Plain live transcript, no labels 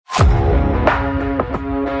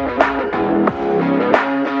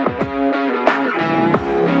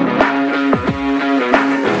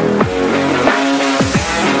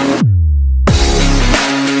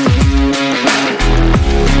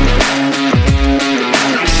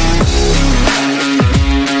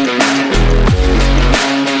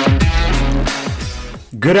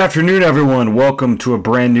Good afternoon, everyone. Welcome to a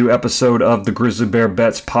brand new episode of the Grizzly Bear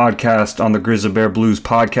Bets podcast on the Grizzly Bear Blues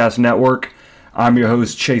Podcast Network. I'm your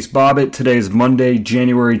host, Chase Bobbitt. Today is Monday,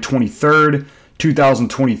 January 23rd,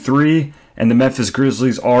 2023, and the Memphis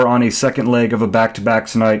Grizzlies are on a second leg of a back-to-back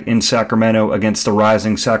tonight in Sacramento against the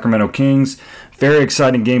rising Sacramento Kings. Very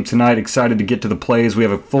exciting game tonight. Excited to get to the plays. We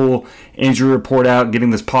have a full injury report out, getting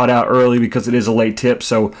this pod out early because it is a late tip.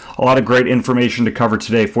 So a lot of great information to cover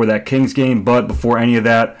today for that Kings game. But before any of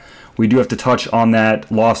that, we do have to touch on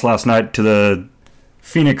that loss last night to the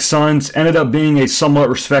Phoenix Suns. Ended up being a somewhat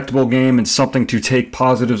respectable game and something to take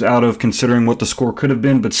positives out of considering what the score could have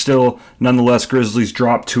been. But still, nonetheless, Grizzlies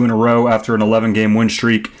dropped 2 in a row after an 11-game win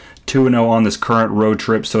streak. 2-0 on this current road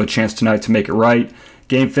trip, so a chance tonight to make it right.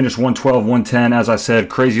 Game finished 112-110. As I said,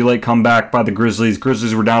 crazy late comeback by the Grizzlies.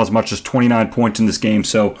 Grizzlies were down as much as 29 points in this game,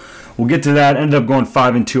 so we'll get to that. Ended up going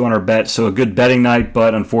 5-2 on our bet, so a good betting night,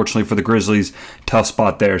 but unfortunately for the Grizzlies, tough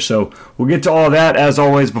spot there. So we'll get to all of that. As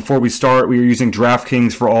always, before we start, we are using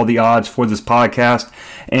DraftKings for all the odds for this podcast,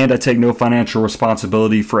 and I take no financial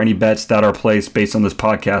responsibility for any bets that are placed based on this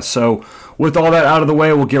podcast. So with all that out of the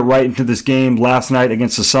way, we'll get right into this game last night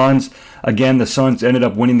against the Suns. Again, the Suns ended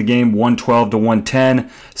up winning the game 112-110.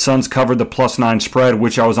 Suns covered the +9 spread,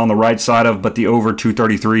 which I was on the right side of, but the over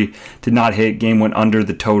 233 did not hit. Game went under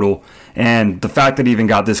the total. And the fact that it even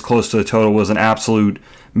got this close to the total was an absolute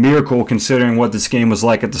miracle considering what this game was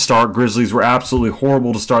like at the start. Grizzlies were absolutely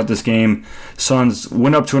horrible to start this game. Suns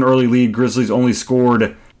went up to an early lead. Grizzlies only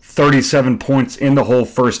scored 37 points in the whole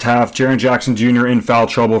first half. Jaren Jackson Jr. in foul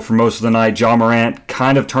trouble for most of the night. Ja Morant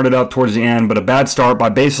kind of turned it up towards the end, but a bad start by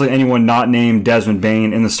basically anyone not named Desmond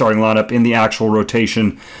Bane in the starting lineup in the actual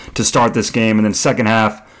rotation to start this game. And then second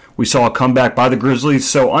half, we saw a comeback by the Grizzlies.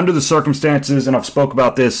 So under the circumstances, and I've spoke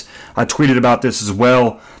about this, I tweeted about this as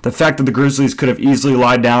well, the fact that the Grizzlies could have easily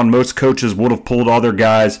lied down, most coaches would have pulled all their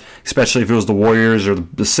guys, especially if it was the Warriors or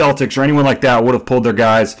the Celtics or anyone like that, would have pulled their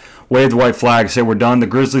guys, waved the white flag, said we're done. The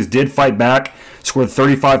Grizzlies did fight back, scored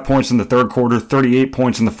 35 points in the third quarter, 38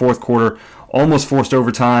 points in the fourth quarter, almost forced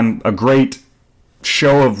overtime. A great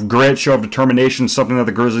show of grit, show of determination, something that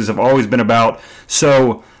the Grizzlies have always been about.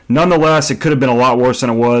 So nonetheless, it could have been a lot worse than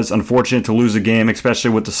it was. Unfortunate to lose a game,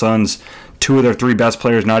 especially with the Suns, 2 of their 3 best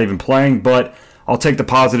players not even playing, but I'll take the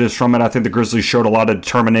positives from it. I think the Grizzlies showed a lot of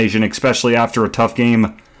determination, especially after a tough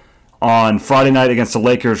game on Friday night against the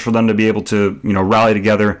Lakers, for them to be able to, rally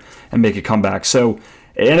together and make a comeback. So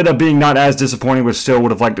it ended up being not as disappointing, but still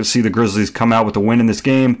would have liked to see the Grizzlies come out with a win in this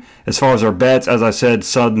game. As far as our bets, as I said,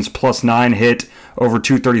 Suns +9 hit, over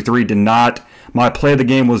 233 did not. My play of the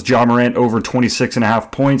game was Ja Morant over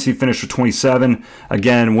 26.5 points. He finished with 27.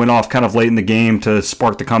 Again, went off kind of late in the game to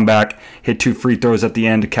spark the comeback. Hit 2 free throws at the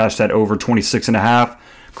end to catch that over 26.5.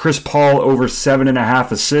 Chris Paul over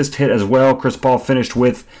 7.5 assists hit as well. Chris Paul finished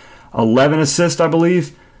with 11 assists, I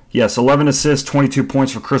believe. Yes, 11 assists, 22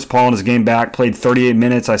 points for Chris Paul in his game back. Played 38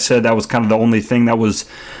 minutes. I said that was kind of the only thing that was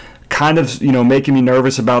kind of, making me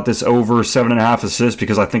nervous about this over 7.5 assists,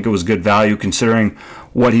 because I think it was good value considering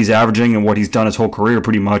what he's averaging and what he's done his whole career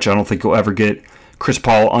pretty much. I don't think you'll ever get Chris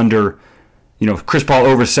Paul under, Chris Paul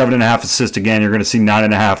over 7.5 assists again. You're going to see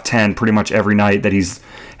 9.5, 10 pretty much every night that he's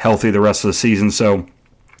healthy the rest of the season. So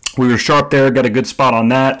we were sharp there, got a good spot on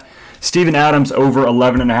that. Steven Adams over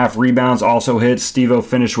 11.5 rebounds also hit. Steve-O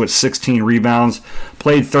finished with 16 rebounds,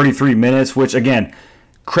 played 33 minutes, which again,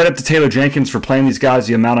 credit to Taylor Jenkins for playing these guys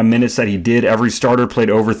the amount of minutes that he did. Every starter played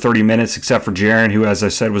over 30 minutes except for Jaren, who, as I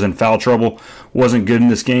said, was in foul trouble. Wasn't good in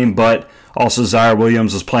this game, but also Ziaire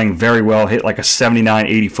Williams was playing very well, hit like a 79,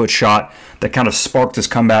 80-foot shot that kind of sparked his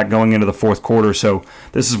comeback going into the fourth quarter. So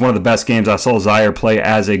this is one of the best games I saw Ziaire play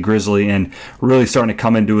as a Grizzly, and really starting to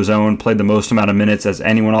come into his own, played the most amount of minutes as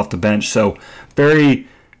anyone off the bench. So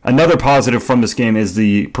another positive from this game is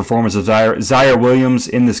the performance of Ziaire Williams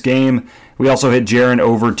in this game. We also hit Jaren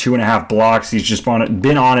over 2.5 blocks. He's just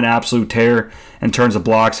been on an absolute tear in terms of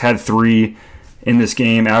blocks. Had 3 in this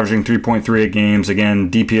game, averaging 3.3 at games. Again,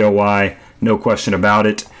 DPOY, no question about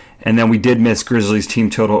it. And then we did miss Grizzlies team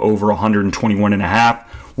total over 121.5,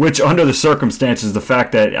 which under the circumstances, the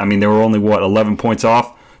fact that, they were only, 11 points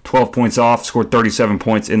off, 12 points off, scored 37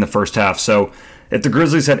 points in the first half. So if the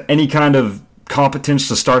Grizzlies had any kind of competence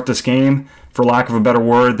to start this game, for lack of a better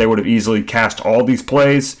word, they would have easily cashed all these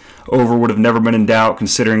plays. Over would have never been in doubt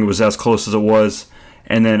considering it was as close as it was.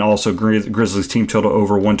 And then also Grizzlies team total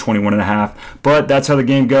over 121.5. But that's how the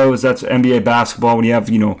game goes. That's NBA basketball. When you have,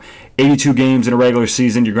 82 games in a regular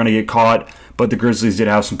season, you're going to get caught. But the Grizzlies did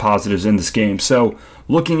have some positives in this game. So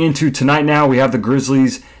looking into tonight now, we have the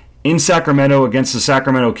Grizzlies in Sacramento against the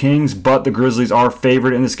Sacramento Kings, but the Grizzlies are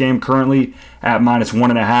favored in this game currently at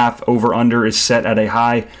 -1.5. Over-under is set at a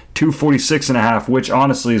high 246.5, which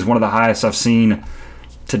honestly is one of the highest I've seen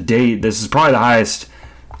to date. This is probably the highest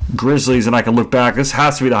Grizzlies, and I can look back. This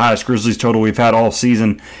has to be the highest Grizzlies total we've had all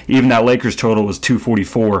season. Even that Lakers total was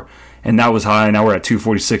 244, and that was high. Now we're at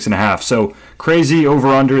 246.5. So crazy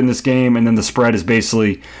over-under in this game, and then the spread is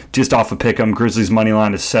basically just off a pick'em. Grizzlies money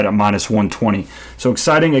line is set at -120. So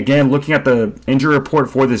exciting. Again, looking at the injury report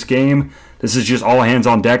for this game, this is just all hands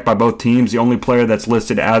on deck by both teams. The only player that's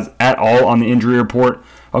listed as at all on the injury report,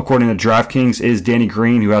 according to DraftKings, is Danny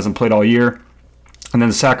Green, who hasn't played all year. And then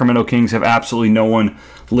the Sacramento Kings have absolutely no one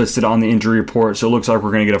listed on the injury report, so it looks like we're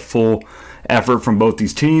going to get a full effort from both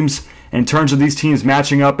these teams. In terms of these teams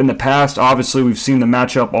matching up in the past, obviously we've seen the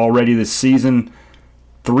matchup already this season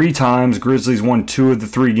 3 times. Grizzlies won 2 of the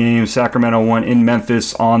 3 games. Sacramento won in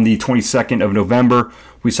Memphis on the 22nd of November.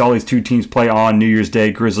 We saw these two teams play on New Year's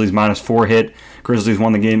Day. Grizzlies -4 hit. Grizzlies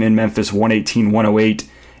won the game in Memphis 118-108.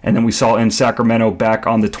 And then we saw in Sacramento back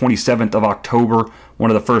on the 27th of October, one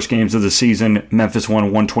of the first games of the season. Memphis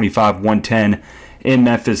won 125-110. In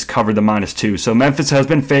Memphis, covered the -2. So Memphis has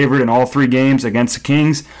been favored in all 3 games against the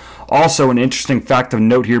Kings. Also, an interesting fact of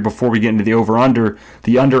note here before we get into the over-under,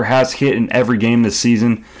 the under has hit in every game this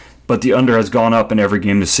season, but the under has gone up in every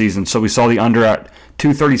game this season. So we saw the under at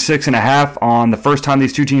 236.5 on the first time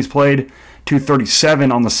these two teams played,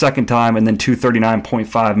 237 on the second time, and then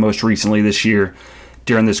 239.5 most recently this year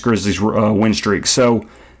during this Grizzlies win streak. So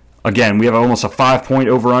again, we have almost a 5-point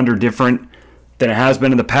over-under different than it has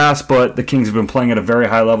been in the past, but the Kings have been playing at a very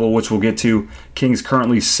high level, which we'll get to. Kings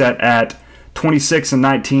currently set at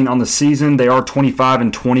 26-19 on the season. They are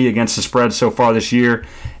 25-20 against the spread so far this year,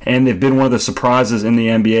 and they've been one of the surprises in the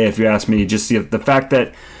NBA, if you ask me. Just the fact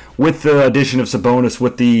that with the addition of Sabonis,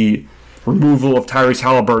 with the removal of Tyrese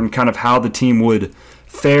Halliburton, kind of how the team would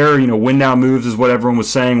fare, win now moves is what everyone was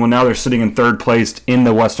saying. Well, now they're sitting in 3rd place in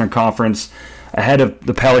the Western Conference, ahead of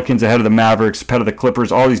the Pelicans, ahead of the Mavericks, ahead of the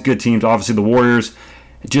Clippers, all these good teams. Obviously the Warriors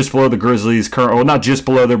just below the Grizzlies. Well, not just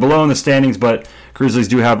below, they're below in the standings, but Grizzlies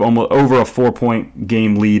do have almost over a 4-point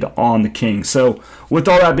game lead on the Kings. So with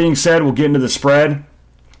all that being said, we'll get into the spread.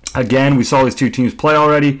 Again, we saw these two teams play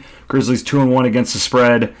already. Grizzlies 2-1 against the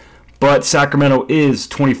spread, but Sacramento is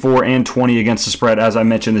 24-20 against the spread, as I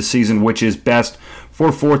mentioned this season, which is best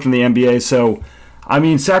for 4th in the NBA. So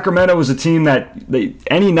Sacramento is a team that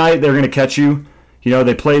any night they're going to catch you.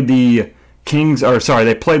 They played the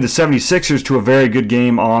they played the 76ers to a very good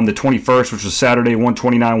game on the 21st, which was Saturday,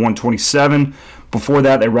 129-127. Before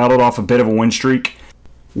that, they rattled off a bit of a win streak,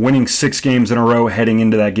 winning 6 games in a row heading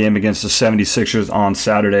into that game against the 76ers on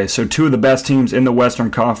Saturday. So 2 of the best teams in the Western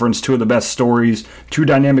Conference, 2 of the best stories, 2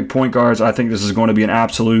 dynamic point guards. I think this is going to be an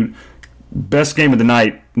absolute best game of the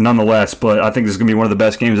night nonetheless, but I think this is going to be one of the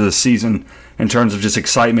best games of the season in terms of just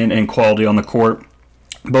excitement and quality on the court.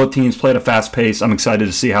 Both teams play at a fast pace. I'm excited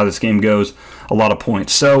to see how this game goes. A lot of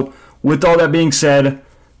points. So with all that being said,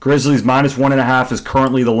 Grizzlies -1.5 is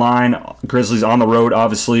currently the line. Grizzlies on the road,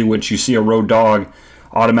 obviously, which you see a road dog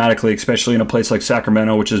automatically, especially in a place like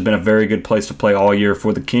Sacramento, which has been a very good place to play all year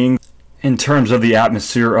for the Kings. In terms of the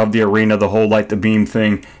atmosphere of the arena, the whole light the beam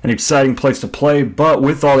thing, an exciting place to play. But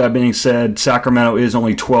with all that being said, Sacramento is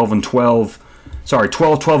only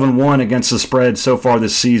 12-12-1 against the spread so far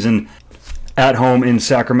this season at home in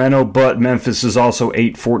Sacramento, but Memphis is also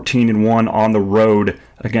 8-14-1 on the road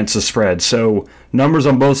against the spread. So numbers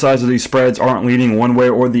on both sides of these spreads aren't leaning one way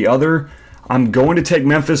or the other. I'm going to take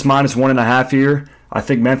Memphis -1.5 here. I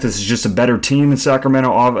think Memphis is just a better team than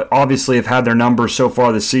Sacramento. Obviously have had their numbers so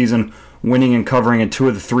far this season, winning and covering in 2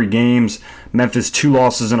 of the 3 games. Memphis 2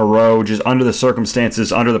 losses in a row, just under the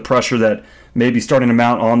circumstances, under the pressure that may be starting to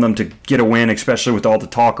mount on them to get a win, especially with all the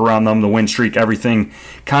talk around them, the win streak, everything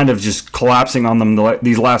kind of just collapsing on them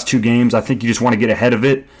these last 2 games. I think you just want to get ahead of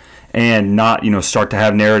it and not, start to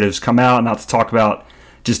have narratives come out, not to talk about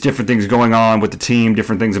just different things going on with the team,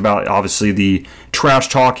 different things about, obviously, the trash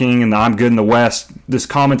talking and the I'm good in the West. Just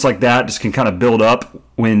comments like that just can kind of build up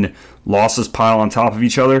when losses pile on top of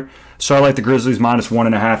each other. So I like the Grizzlies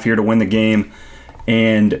 -1.5 here to win the game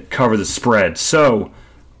and cover the spread. So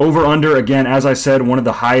over-under, again, as I said, one of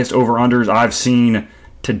the highest over-unders I've seen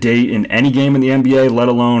to date in any game in the NBA, let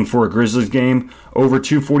alone for a Grizzlies game. Over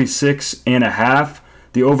 246.5.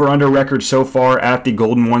 The over-under record so far at the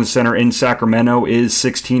Golden One Center in Sacramento is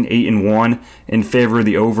 16-8-1 in favor of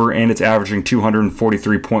the over, and it's averaging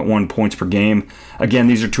 243.1 points per game. Again,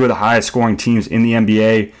 these are 2 of the highest scoring teams in the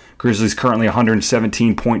NBA. Grizzlies currently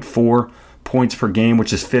 117.4 points per game,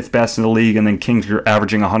 which is 5th best in the league, and then Kings are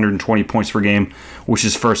averaging 120 points per game, which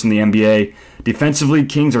is 1st in the NBA. Defensively,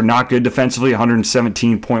 Kings are not good defensively,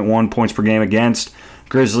 117.1 points per game against.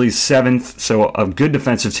 Grizzlies 7th, so a good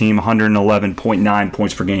defensive team, 111.9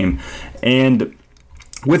 points per game. And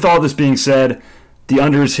with all this being said, the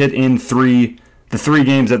unders hit in the 3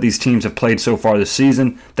 games that these teams have played so far this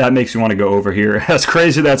season. That makes me want to go over here. As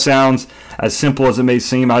crazy that sounds, as simple as it may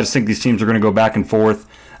seem, I just think these teams are going to go back and forth.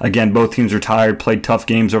 Again, both teams are tired, played tough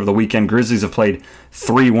games over the weekend. Grizzlies have played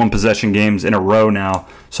 3 one-possession games in a row now,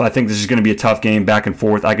 so I think this is going to be a tough game, back and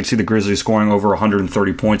forth. I could see the Grizzlies scoring over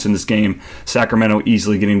 130 points in this game. Sacramento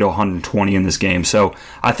easily getting to 120 in this game. So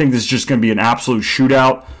I think this is just going to be an absolute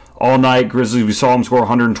shootout all night. Grizzlies, we saw them score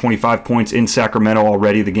 125 points in Sacramento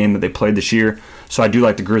already, the game that they played this year. So I do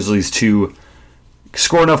like the Grizzlies to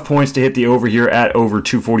score enough points to hit the over here at over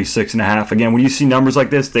 246.5. Again, when you see numbers like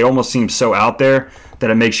this, they almost seem so out there that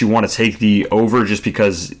it makes you want to take the over just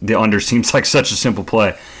because the under seems like such a simple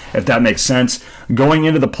play, if that makes sense. Going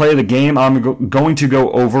into the play of the game, I'm going to go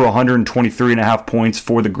over 123.5 points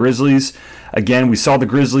for the Grizzlies. Again, we saw the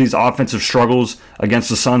Grizzlies' offensive struggles against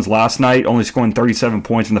the Suns last night, only scoring 37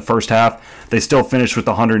 points in the first half. They still finished with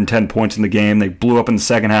 110 points in the game. They blew up in the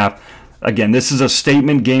second half. Again, this is a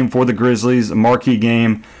statement game for the Grizzlies, a marquee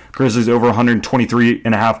game. Grizzlies over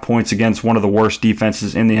 123.5 points against one of the worst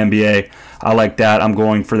defenses in the NBA. I like that. I'm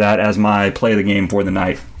going for that as my play of the game for the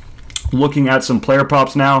night. Looking at some player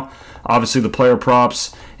props now. Obviously, the player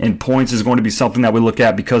props and points is going to be something that we look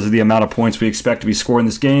at because of the amount of points we expect to be scored in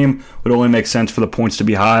this game. It would only make sense for the points to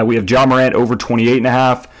be high. We have Ja Morant over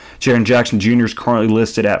 28.5. Jaren Jackson Jr. is currently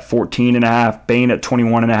listed at 14.5. Bane at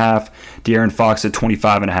 21.5. De'Aaron Fox at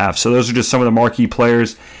 25.5. So those are just some of the marquee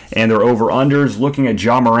players and their over-unders. Looking at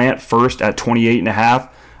Ja Morant first at 28.5.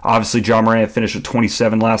 Obviously, Ja Morant finished at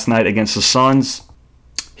 27 last night against the Suns.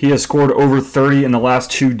 He has scored over 30 in the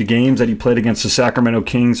last 2 games that he played against the Sacramento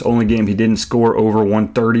Kings. Only game he didn't score over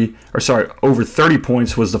 30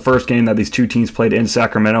 points was the first game that these two teams played in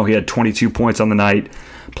Sacramento. He had 22 points on the night.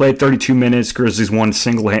 Played 32 minutes. Grizzlies won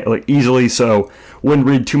easily, so wouldn't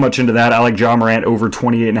read too much into that. I like Ja Morant over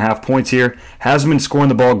 28.5 points here. Hasn't been scoring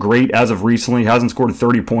the ball great as of recently. Hasn't scored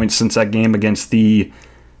 30 points since that game against the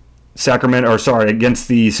against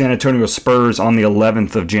the San Antonio Spurs on the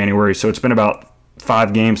 11th of January. So it's been about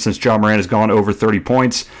 5 games since Ja Morant has gone over 30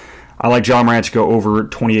 points. I like Ja Morant to go over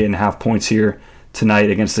 28.5 points here tonight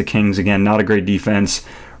against the Kings. Again, not a great defense.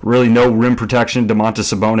 Really no rim protection.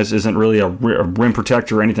 Domantas Sabonis isn't really a rim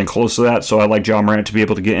protector or anything close to that, so I like Ja Morant to be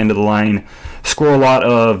able to get into the lane, score a lot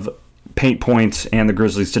of paint points, and the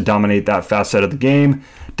Grizzlies to dominate that facet of the game.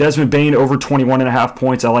 Desmond Bane over 21.5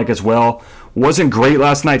 points I like as well. Wasn't great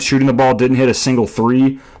last night shooting the ball, didn't hit a single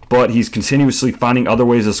 3, but he's continuously finding other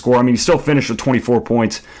ways to score. I mean, he still finished with 24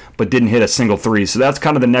 points, but didn't hit a single 3. So that's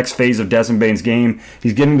kind of the next phase of Desmond Bane's game.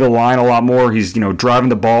 He's getting to the line a lot more. He's, driving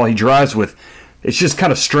the ball. He drives with, it's just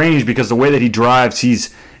kind of strange because the way that he drives,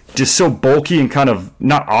 he's just so bulky and kind of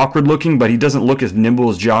not awkward looking, but he doesn't look as nimble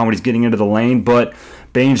as John when he's getting into the lane. But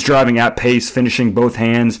Bane's driving at pace, finishing both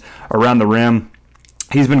hands around the rim.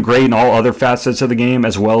 He's been great in all other facets of the game,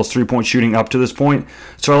 as well as three-point shooting up to this point.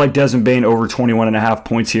 So I like Desmond Bane over 21.5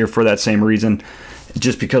 points here for that same reason,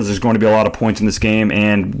 just because there's going to be a lot of points in this game,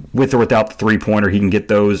 and with or without the three-pointer, he can get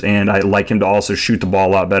those, and I like him to also shoot the ball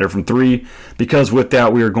a lot better from 3, because with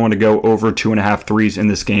that, we are going to go over 2.5 threes in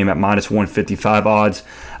this game at minus 155 odds.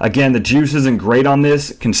 Again, the juice isn't great on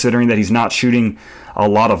this, considering that he's not shooting a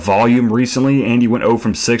lot of volume recently, and he went 0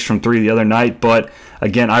 from 6 from 3 the other night, but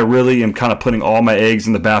again, I really am kind of putting all my eggs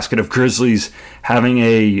in the basket of Grizzlies having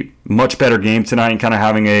a much better game tonight and kind of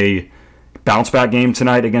having a bounce-back game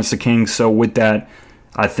tonight against the Kings. So with that,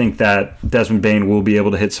 I think that Desmond Bane will be able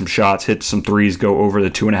to hit some shots, hit some threes, go over the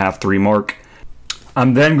 2.5 3 mark.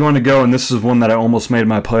 I'm then going to go, and this is one that I almost made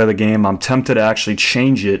my play of the game. I'm tempted to actually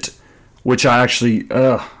change it, which I actually,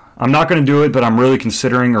 I'm not going to do it, but I'm really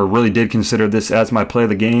considering, or really did consider this as my play of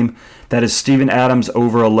the game. That is Steven Adams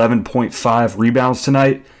over 11.5 rebounds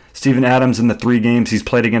tonight. Steven Adams in the 3 games he's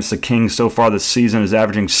played against the Kings so far this season is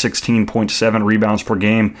averaging 16.7 rebounds per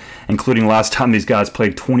game, including last time these guys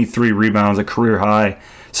played 23 rebounds, a career high.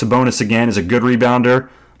 Sabonis, again, is a good rebounder,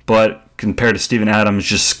 but compared to Steven Adams,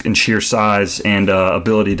 just in sheer size and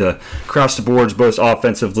ability to crash the boards both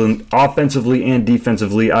offensively and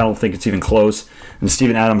defensively, I don't think it's even close. And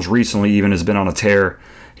Steven Adams recently even has been on a tear.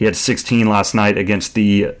 He had 16 last night against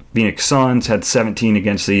the Phoenix Suns, had 17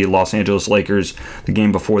 against the Los Angeles Lakers the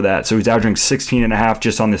game before that. So he's averaging 16.5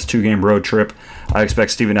 just on this 2-game road trip. I expect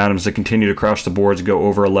Steven Adams to continue to crash the boards, go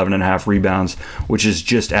over 11.5 rebounds, which is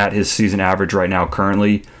just at his season average right now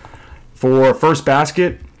currently. For first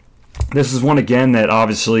basket, This is one, again, that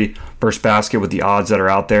obviously first basket with the odds that are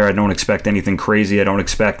out there. I don't expect anything crazy. I don't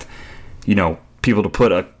expect, people to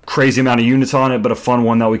put a crazy amount of units on it, but a fun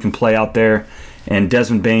one that we can play out there. And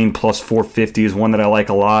Desmond Bane plus 450 is one that I like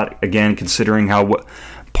a lot. Again, considering how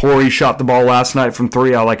poor he shot the ball last night from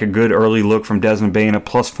three, I like a good early look from Desmond Bane at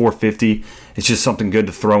plus 450. It's just something good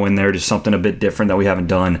to throw in there, just something a bit different that we haven't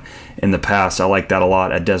done in the past. I like that a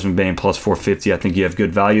lot at Desmond Bane plus 450. I think you have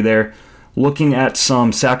good value there. Looking at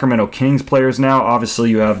some Sacramento Kings players now, obviously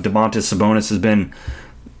you have Domantas Sabonis has been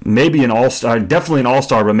maybe an all-star, definitely an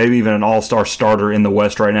all-star, but maybe even an all-star starter in the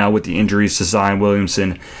West right now with the injuries to Zion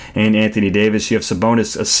Williamson and Anthony Davis. You have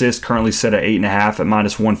Sabonis assist currently set at 8.5 at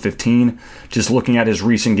minus 115. Just looking at his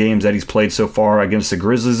recent games that he's played so far against the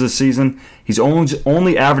Grizzlies this season, he's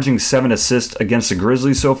only averaging 7 assists against the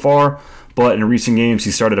Grizzlies so far, but in recent games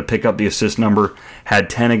he started to pick up the assist number, had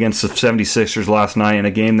 10 against the 76ers last night in a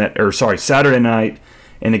game Saturday night,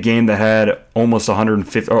 in a game that had almost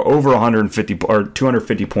 150 or over 150 or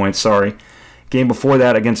 250 points. Game before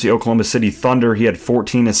that against the Oklahoma City Thunder, he had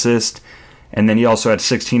 14 assists, and then he also had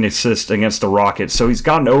 16 assists against the Rockets. So he's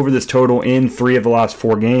gotten over this total in 3 of the last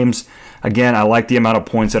 4 games. Again, I like the amount of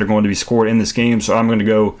points that are going to be scored in this game, so I'm going to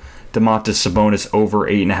go Domantas Sabonis over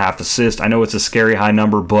 8.5 assists. I know it's a scary high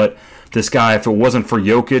number, but this guy, if it wasn't for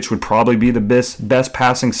Jokic, would probably be the best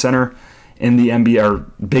passing center in the NBA, or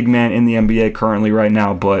big man in the NBA currently right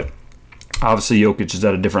now, but obviously Jokic is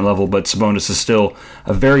at a different level, but Sabonis is still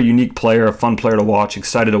a very unique player, a fun player to watch,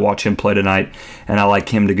 excited to watch him play tonight, and I like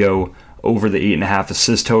him to go over the 8.5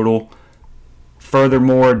 assist total.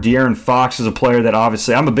 Furthermore, De'Aaron Fox is a player that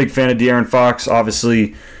obviously, I'm a big fan of De'Aaron Fox.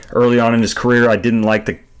 Obviously, early on in his career, I didn't like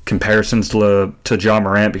the comparisons to Ja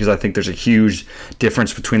Morant because I think there's a huge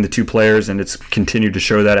difference between the two players, and it's continued to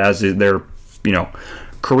show that as their,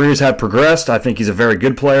 careers have progressed. I think he's a very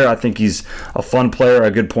good player. I think he's a fun player,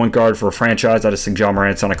 a good point guard for a franchise. I just think Ja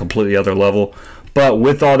Morant's on a completely other level. But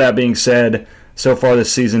with all that being said, so far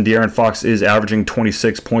this season, De'Aaron Fox is averaging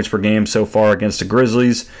 26 points per game so far against the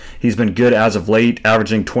Grizzlies. He's been good as of late,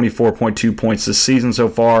 averaging 24.2 points this season so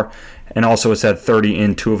far, and also has had 30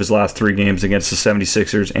 in 2 of his last 3 games against the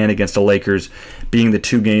 76ers and against the Lakers, being the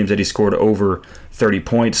 2 games that he scored over 30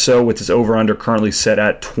 points. So with his over-under currently set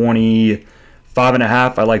at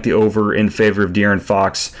 25.5, I like the over in favor of De'Aaron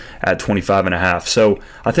Fox at 25.5. So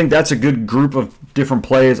I think that's a good group of different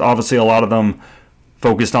plays. Obviously, a lot of them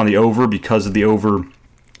focused on the over because of the over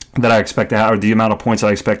that I expect to have, or the amount of points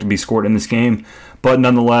I expect to be scored in this game. But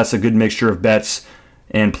nonetheless, a good mixture of bets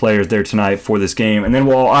and players there tonight for this game. And then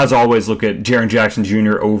we'll, as always, look at Jaren Jackson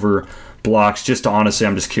Jr. over blocks. I'm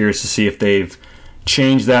just curious to see if they've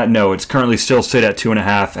changed that. No, it's currently still sit at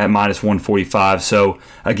 2.5 at minus 145. So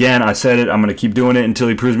again, I said it, I'm going to keep doing it until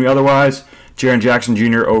he proves me otherwise. Jaren Jackson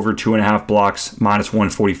Jr. over 2.5 blocks, minus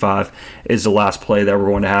 145 is the last play that we're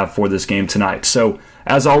going to have for this game tonight. So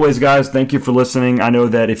as always, guys, thank you for listening. I know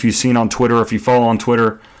that if you've seen on Twitter, if you follow on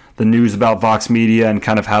Twitter, the news about Vox Media and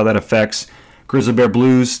kind of how that affects Grizzly Bear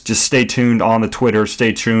Blues, just stay tuned on the Twitter,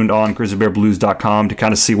 stay tuned on grizzlybearblues.com to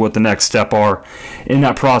kind of see what the next step are in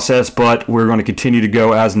that process. But we're going to continue to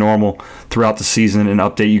go as normal throughout the season and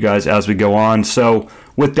update you guys as we go on. So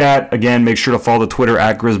with that, again, make sure to follow the Twitter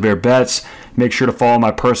at GrizzlyBearBets. Make sure to follow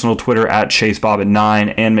my personal Twitter at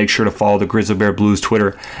ChaseBob9, and make sure to follow the Grizzly Bear Blues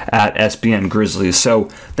Twitter at SBN Grizzlies. So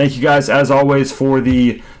thank you guys, as always, for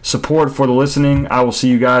the support, for the listening. I will see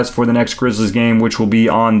you guys for the next Grizzlies game, which will be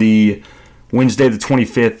on the Wednesday the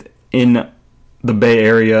 25th in the Bay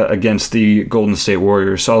Area against the Golden State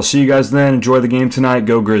Warriors. So I'll see you guys then. Enjoy the game tonight.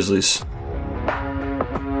 Go Grizzlies.